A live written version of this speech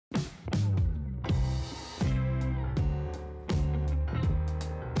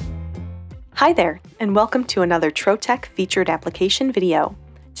Hi there, and welcome to another Trotec featured application video.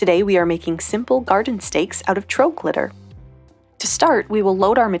 Today we are making simple garden stakes out of TroGlitter. To start, we will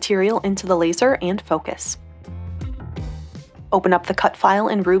load our material into the laser and focus. Open up the cut file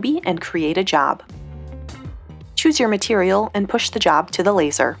in Ruby and create a job. Choose your material and push the job to the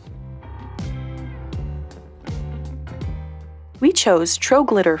laser. We chose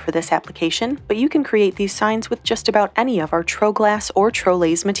TroGlitter for this application, but you can create these signs with just about any of our TroGlass or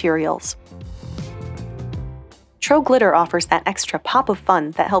TroLase materials. TroGlitter offers that extra pop of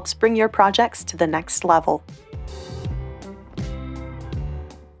fun that helps bring your projects to the next level.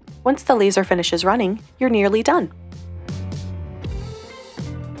 Once the laser finishes running, you're nearly done.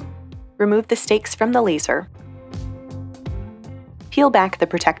 Remove the stakes from the laser. Peel back the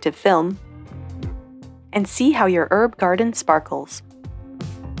protective film, and see how your herb garden sparkles.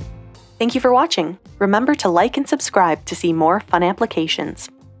 Thank you for watching. Remember to like and subscribe to see more fun applications.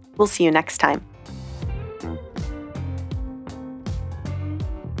 We'll see you next time.